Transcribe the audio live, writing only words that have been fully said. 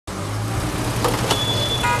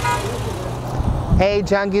Hey,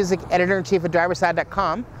 John Guzik, Editor-in-Chief of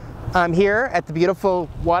Driverside.com. I'm here at the beautiful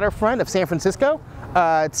waterfront of San Francisco.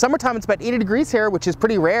 It's summertime, it's about 80 degrees here, which is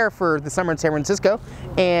pretty rare for the summer in San Francisco.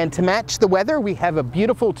 And to match the weather, we have a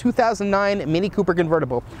beautiful 2009 Mini Cooper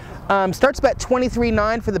convertible. Starts about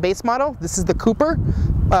 $23,900 for the base model. This is the Cooper,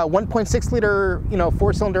 1.6 liter,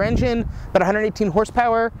 4-cylinder engine, about 118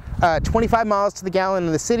 horsepower, 25 miles to the gallon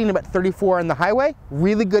in the city and about 34 on the highway.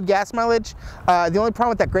 Really good gas mileage. The only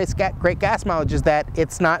problem with that great gas mileage is that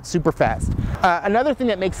it's not super fast. Another thing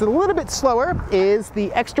that makes it a little bit slower is the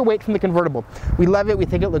extra weight from the convertible. We love it. We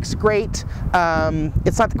think it looks great.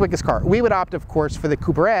 It's not the quickest car. We would opt, of course, for the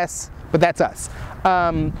Cooper S, but that's us.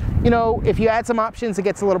 If you add some options, it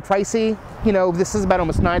gets a little pricey. This is about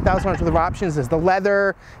almost $9,000 worth of options. There's the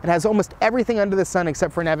leather. It has almost everything under the sun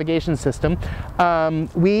except for a navigation system.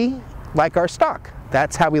 We like our stock.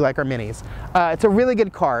 That's how we like our Minis. It's a really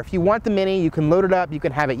good car. If you want the Mini, you can load it up, you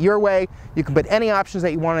can have it your way, you can put any options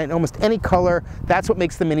that you want in almost any color. That's what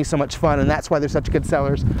makes the Mini so much fun, and that's why they're such good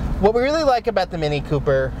sellers. What we really like about the Mini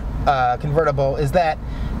Cooper convertible is that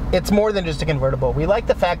it's more than just a convertible. We like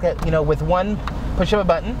the fact that, with one push of a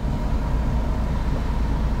button,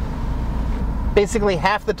 basically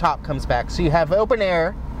half the top comes back. So you have open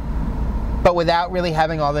air, but without really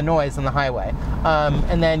having all the noise on the highway.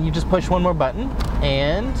 And then you just push one more button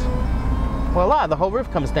and voila, the whole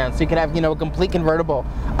roof comes down. So you can have, a complete convertible.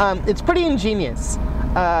 It's pretty ingenious.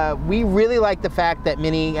 We really like the fact that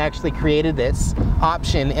Mini actually created this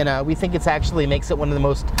option, and we think it actually makes it one of the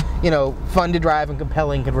most, fun to drive and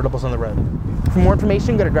compelling convertibles on the road. For more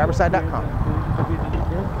information, go to driverside.com.